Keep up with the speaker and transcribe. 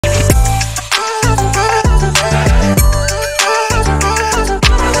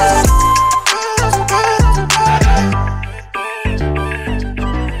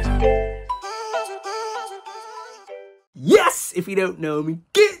you don't know me,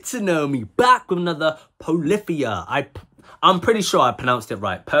 get to know me. Back with another Polyphia. I'm pretty sure I pronounced it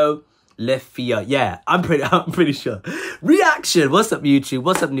right. Polyphia. Yeah, I'm pretty sure. Reaction. What's up, YouTube?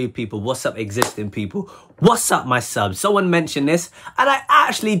 What's up, new people? What's up, existing people? What's up, my subs? Someone mentioned this, and I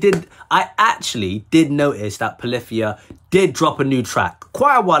actually did notice that Polyphia did drop a new track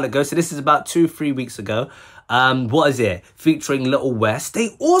quite a while ago. So this is about 2-3 weeks ago. What is it? Featuring Little West.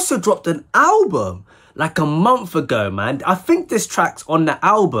 They also dropped an album like a month ago, man. I think this track's on the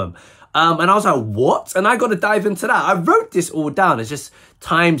album. And I was like, what? And I got to dive into that. I wrote this all down. It's just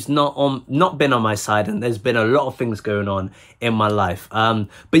time's not been on my side, and there's been a lot of things going on in my life.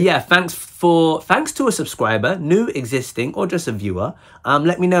 But yeah, thanks to a subscriber, new, existing, or just a viewer.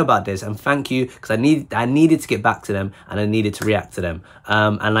 Let me know about this, and thank you, because I needed to get back to them, and I needed to react to them.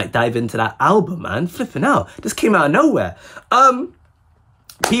 And like dive into that album, man. Flipping out. This came out of nowhere.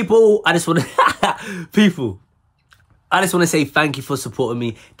 People, I just want to say thank you for supporting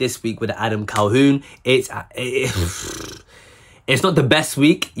me this week with the Adam Calhoun. It's not the best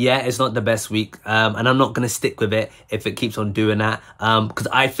week. Yeah, it's not the best week. And I'm not going to stick with it if it keeps on doing that. Because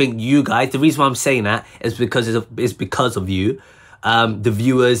I think you guys, the reason why I'm saying that is because of you. The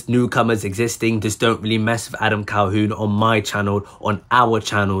viewers, newcomers, existing, just don't really mess with Adam Calhoun on my channel, on our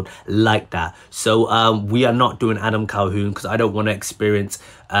channel like that. So we are not doing Adam Calhoun because I don't want to experience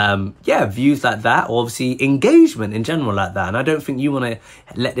views like that, or obviously engagement in general like that. And I don't think you want to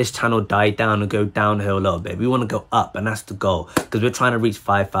let this channel die down and go downhill a little bit. We want to go up, and that's the goal, because we're trying to reach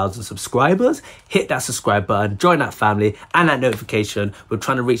 5,000 subscribers. Hit that subscribe button, join that family, and that notification. We're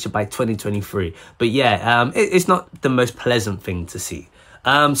trying to reach it by 2023. But yeah, it's not the most pleasant thing to see.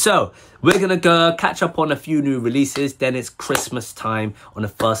 So we're gonna go catch up on a few new releases. Then it's Christmas time on the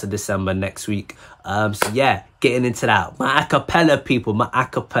 1st of December next week. So yeah, getting into that. My acapella people, my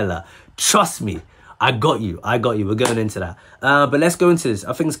acapella. Trust me, I got you. We're going into that. But let's go into this.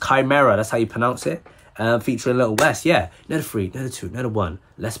 I think it's Chimera. That's how you pronounce it. Featuring Little West. Yeah. Another 3, another 2, another 1.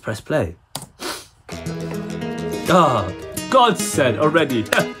 Let's press play. Oh, God said already.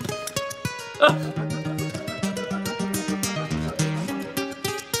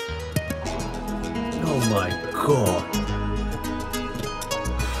 Oh my God.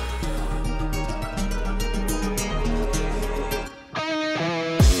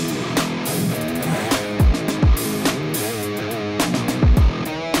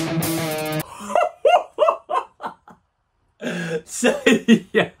 So,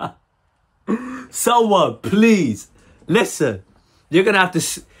 yeah. Someone, please listen. You're gonna have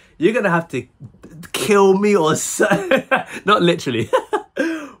to kill me or not literally.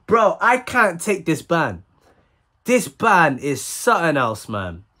 Bro, I can't take this band. This band is something else,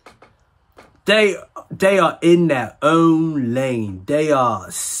 man. They are in their own lane. They're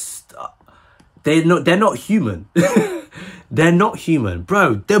not human. They're not human,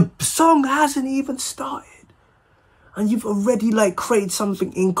 bro. The song hasn't even started, and you've already like created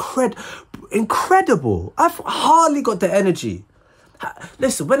something incredible. I've hardly got the energy.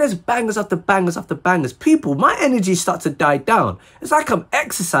 Listen, when there's bangers after bangers after bangers, people, my energy starts to die down. It's like I'm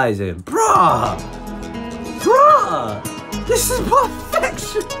exercising. Bruh. This is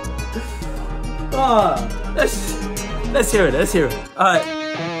perfection. Let's hear it. All right.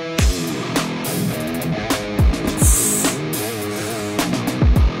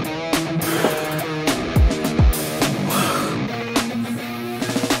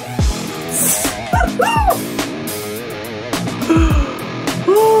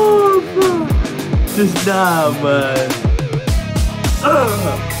 Just now, man.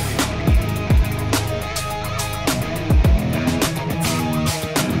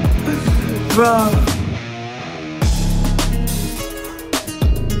 Bro.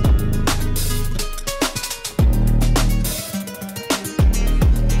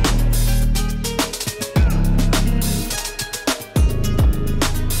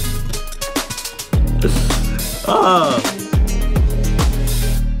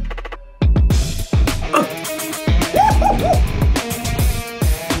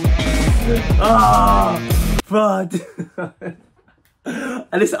 Bro.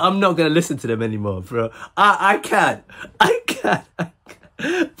 And listen, I'm not gonna listen to them anymore, bro. I can't.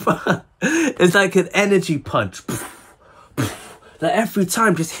 Bro, it's like an energy punch. Like every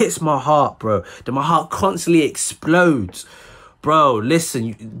time just hits my heart, bro. Then my heart constantly explodes. Bro,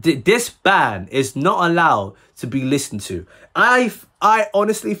 listen, this band is not allowed to be listened to. I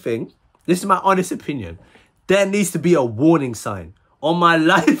honestly think, this is my honest opinion, there needs to be a warning sign on my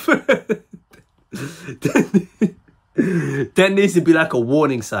life. There needs to be like a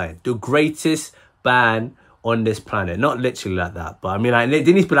warning sign. The greatest band on this planet. Not literally like that, but I mean, like, there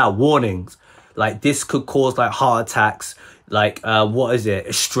needs to be like warnings. Like, this could cause like heart attacks. like, what is it?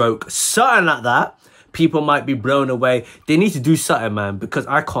 A stroke, something like that. People might be blown away. They need to do something, man, because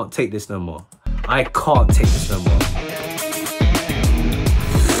I can't take this no more. I can't take this no more.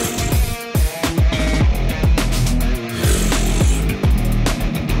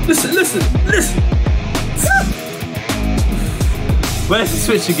 Listen, listen, listen. Where's the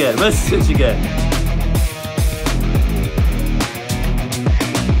switch again? Where's the switch again?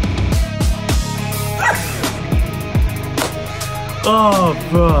 Oh,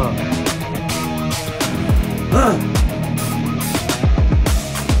 bro.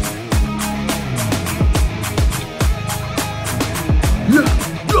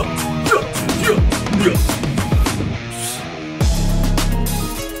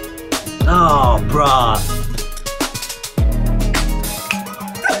 Oh, bruh.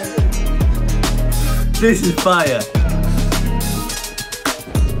 This is fire.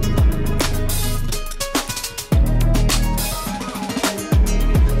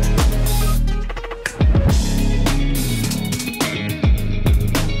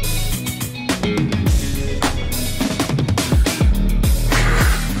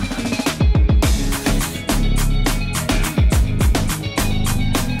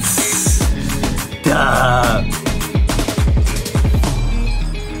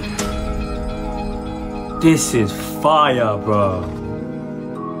 This is fire, bro.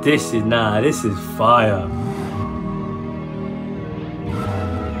 This is fire.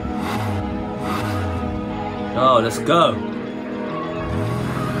 Oh, let's go.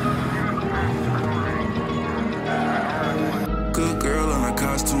 Good girl in a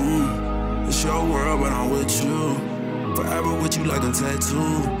costume. It's your world when I'm with you. Forever with you like a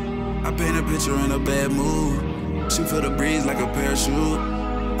tattoo. I paint a picture in a bad mood. She feel the breeze like a parachute.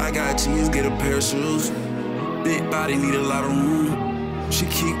 I got cheese, get a pair of shoes. Big body, need a lot of room. She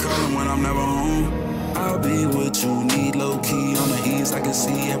keep calling when I'm never home. I'll be with you, need low key on the east. I can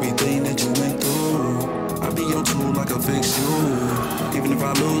see everything that you went through. I'll be your tool like a fix you. Even if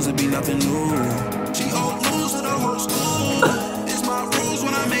I lose, it be nothing new. She old news to the whole school. It's my rules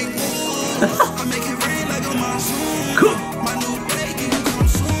when I make moves. I make it rain like a monsoon. My new bacon come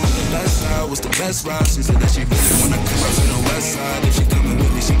soon. The best side was the best ride. She said that she really wanna come up to the west side. If she coming with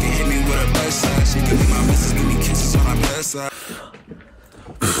me, she can hit me with her best side. She give me my missus, give me kisses on her best side.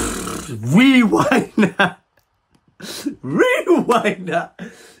 Rewind that. Rewind that.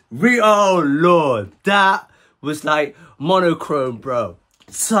 Oh Lord, that was like monochrome, bro.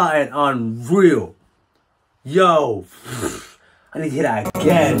 Something unreal. Yo, I need to hear that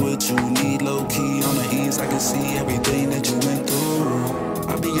again. With you, need low key on the east. I can see everything that you went through.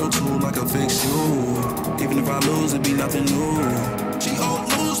 I'll be your tool like a fix you. Even if I lose, it be nothing new. She old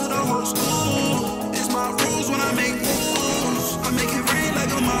news to the whole school. It's my rules when I make moves. I make it rain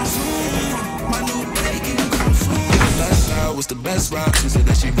like a monsoon. My new bacon come soon. The best side was the best ride. She said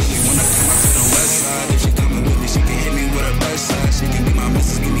that she really wanna come up to the west side. If she coming with me, she can hit me with her best side. She give me my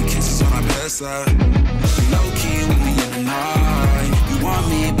missus, give me kisses on her best side. Low key with me in the night. You want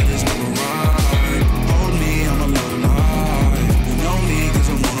me, but it's never right. Hold me, I'm a low life. You know me, cause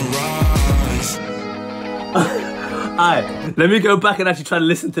I wanna rise. Alright, let me go back and actually try to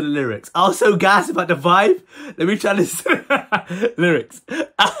listen to the lyrics. I was so gassed about the vibe. Let me try to listen to the lyrics.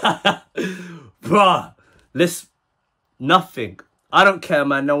 Bruh, listen, nothing. I don't care,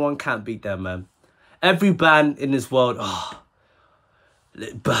 man. No one can't beat them, man. Every band in this world,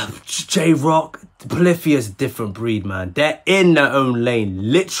 J-Rock, Polyphia is a different breed, man. They're in their own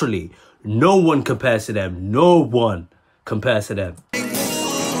lane, literally. No one compares to them. No one compares to them.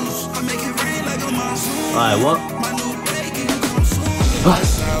 Alright, what?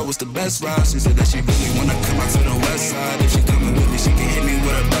 Was the best ride. She said that she really wanna come out to the west side. If she coming with me, she can hit me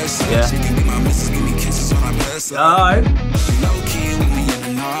with her best side. Yeah. She give me my missus, give me kisses on her best side. Alright. Low key with me in the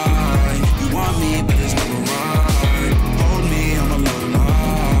night. You want me, but it's never right. Hold me, I'm a low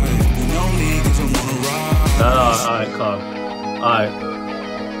life. You know me, cause I wanna rise. Alright, calm. Alright.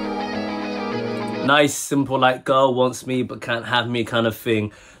 Nice, simple, like girl wants me but can't have me kind of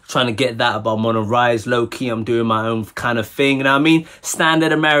thing. Trying to get that, but I'm on a rise, low key, I'm doing my own kind of thing, you know what I mean?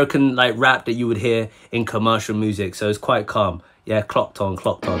 Standard American like rap that you would hear in commercial music, so it's quite calm. Yeah, clocked on,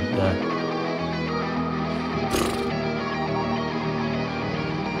 yeah.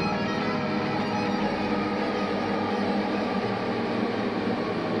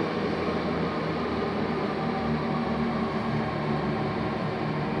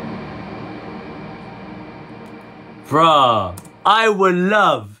 Bruh, I would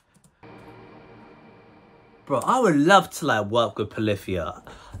love to like work with Polyphia.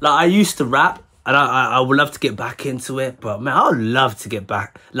 Like I used to rap And I would love to get back into it, but man, I would love to get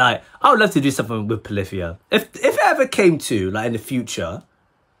back. Like, I would love to do something with Polyphia. If it ever came to, like, in the future,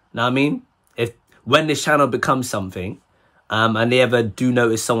 know what I mean? When this channel becomes something, and they ever do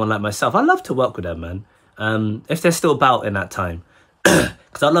notice someone like myself, I'd love to work with them, man. If they're still about in that time.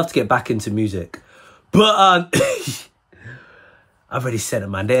 Because I'd love to get back into music. But, I've already said it,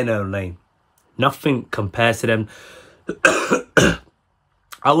 man. They're in their own lane. Nothing compares to them.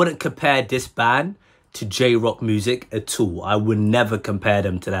 I wouldn't compare this band to J-Rock music at all. I would never compare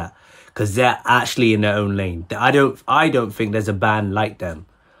them to that. Because they're actually in their own lane. I don't think there's a band like them.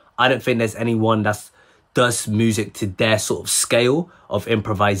 I don't think there's anyone that does music to their sort of scale of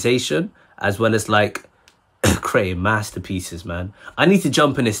improvisation, as well as like creating masterpieces, man. I need to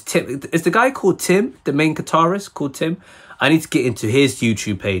jump in this Tim. Is the guy called Tim, the main guitarist called Tim? I need to get into his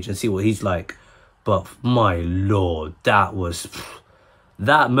YouTube page and see what he's like. But my Lord, that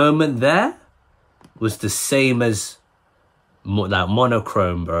moment there was the same as that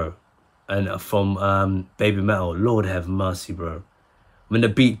Monochrome, bro. And from Baby Metal, Lord have mercy, bro. When the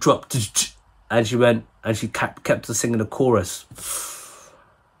beat dropped, and she went, and she kept singing the chorus.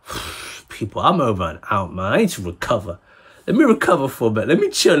 People, I'm over and out, man. I need to recover. Let me recover for a bit. Let me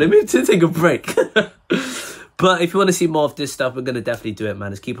chill. Let me take a break. But if you want to see more of this stuff, we're going to definitely do it,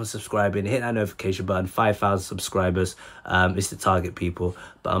 man. Just keep on subscribing. Hit that notification button. 5,000 subscribers is the target, people.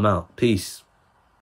 But I'm out. Peace.